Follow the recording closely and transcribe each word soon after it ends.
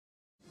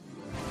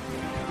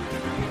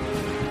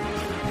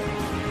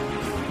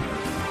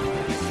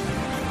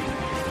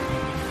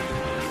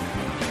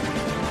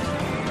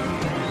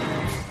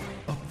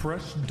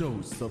fresh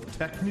dose of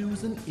tech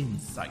news and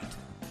insight.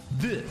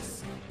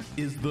 This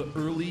is the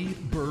Early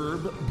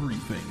Burb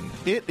Briefing.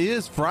 It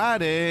is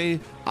Friday,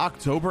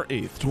 October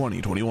 8th,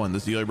 2021.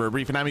 This is the Early Burb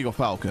Briefing. I'm Eagle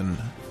Falcon.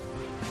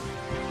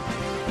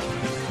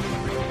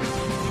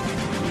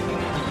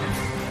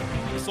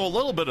 So a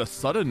little bit of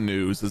sudden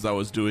news as I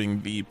was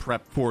doing the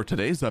prep for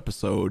today's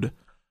episode.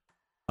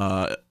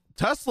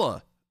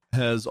 Tesla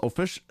has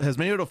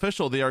made it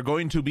official. They are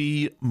going to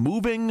be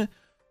moving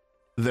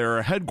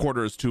their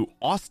headquarters to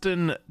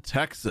Austin,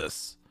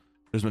 Texas.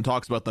 There's been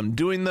talks about them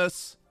doing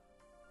this,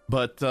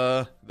 but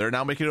they're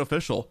now making it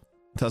official.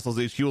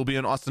 Tesla's HQ will be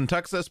in Austin,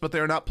 Texas, but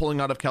they're not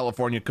pulling out of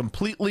California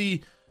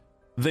completely.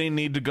 They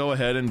need to go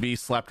ahead and be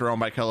slapped around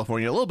by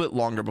California a little bit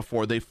longer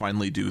before they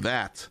finally do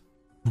that,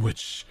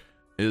 which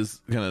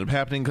is going to end up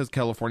happening because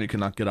California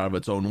cannot get out of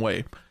its own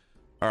way.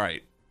 All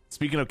right.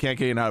 Speaking of can't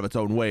get out of its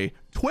own way,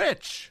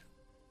 Twitch.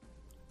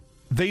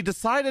 They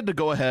decided to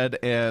go ahead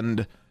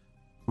and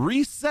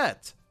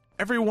reset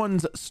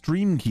everyone's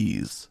stream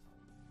keys.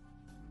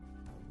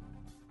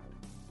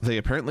 They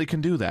apparently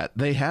can do that.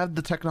 They have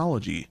the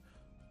technology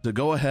to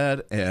go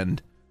ahead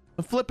and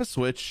flip a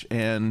switch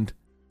and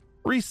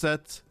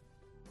reset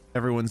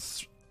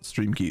everyone's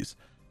stream keys.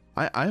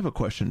 I have a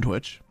question,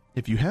 Twitch.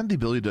 If you had the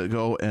ability to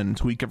go and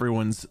tweak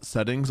everyone's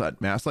settings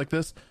at mass like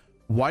this,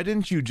 why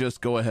didn't you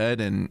just go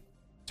ahead and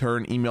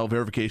turn email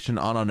verification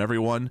on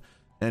everyone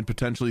and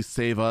potentially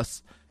save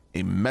us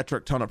a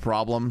metric ton of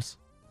problems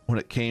when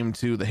it came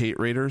to the hate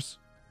raiders?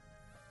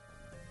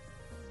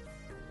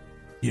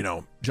 You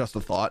know, just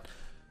a thought.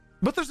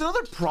 But there's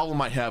another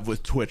problem I have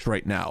with Twitch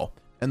right now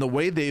and the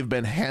way they've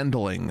been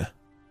handling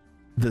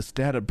this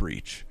data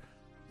breach.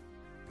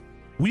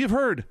 We have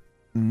heard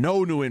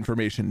no new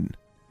information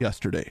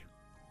yesterday.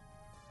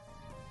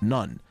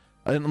 None.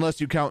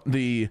 Unless you count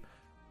the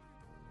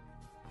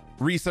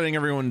resetting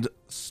everyone's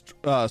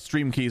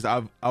stream keys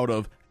out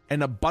of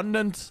an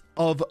abundance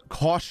of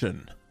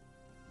caution.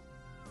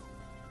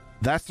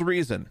 That's the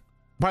reason.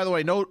 By the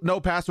way, no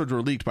passwords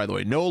were leaked, by the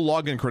way. No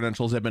login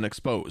credentials have been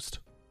exposed.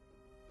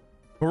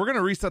 But we're going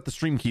to reset the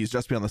stream keys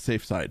just to be on the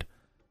safe side.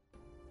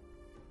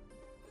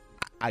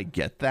 I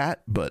get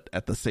that, but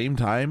at the same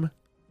time,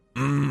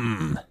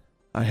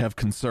 I have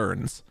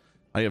concerns.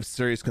 I have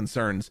serious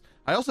concerns.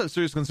 I also have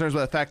serious concerns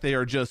about the fact they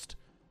are just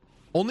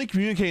only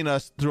communicating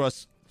us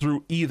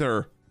through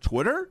either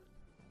Twitter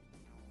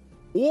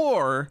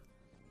or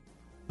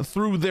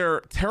through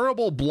their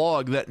terrible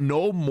blog that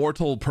no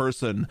mortal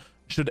person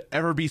should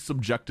ever be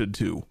subjected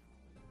to.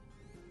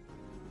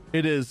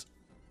 It is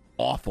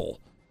awful.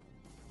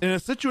 In a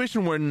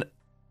situation when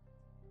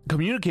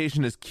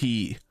communication is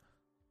key,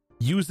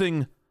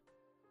 using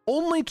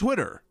only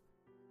Twitter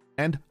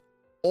and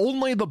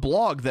only the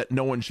blog that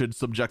no one should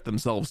subject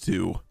themselves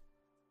to,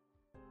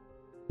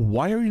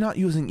 why are you not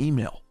using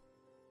email?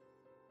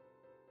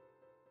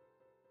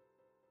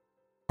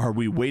 Are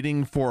we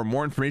waiting for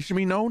more information to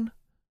be known?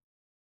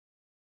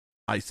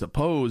 I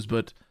suppose,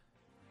 but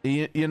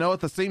you know,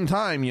 at the same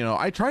time, you know,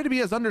 I try to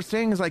be as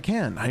understanding as I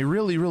can. I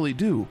really, really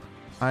do.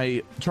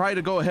 I try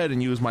to go ahead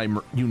and use my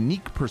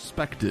unique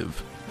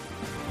perspective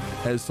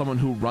as someone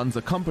who runs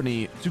a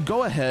company to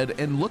go ahead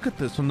and look at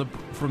this from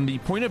the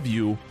point of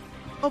view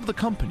of the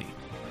company.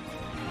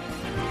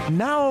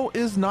 Now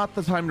is not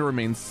the time to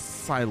remain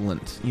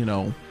silent, you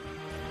know.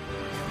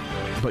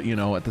 But, you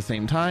know, at the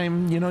same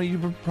time, you know, you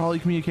would probably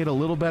communicate a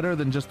little better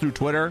than just through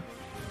Twitter.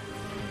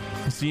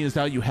 Seeing as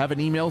how you have an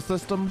email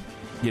system,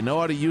 you know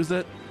how to use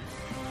it.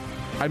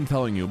 I'm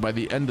telling you, by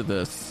the end of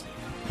this,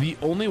 the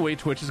only way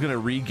Twitch is going to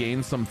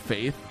regain some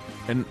faith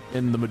in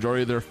the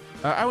majority of their,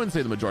 I wouldn't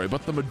say the majority,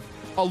 but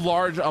a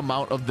large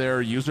amount of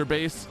their user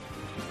base,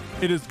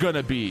 it is going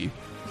to be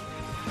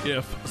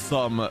if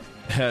some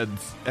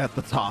heads at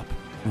the top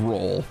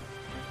roll.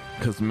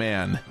 Because,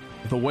 man,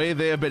 the way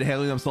they have been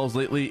handling themselves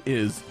lately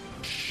is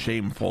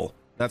shameful.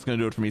 That's going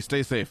to do it for me.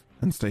 Stay safe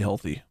and stay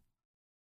healthy.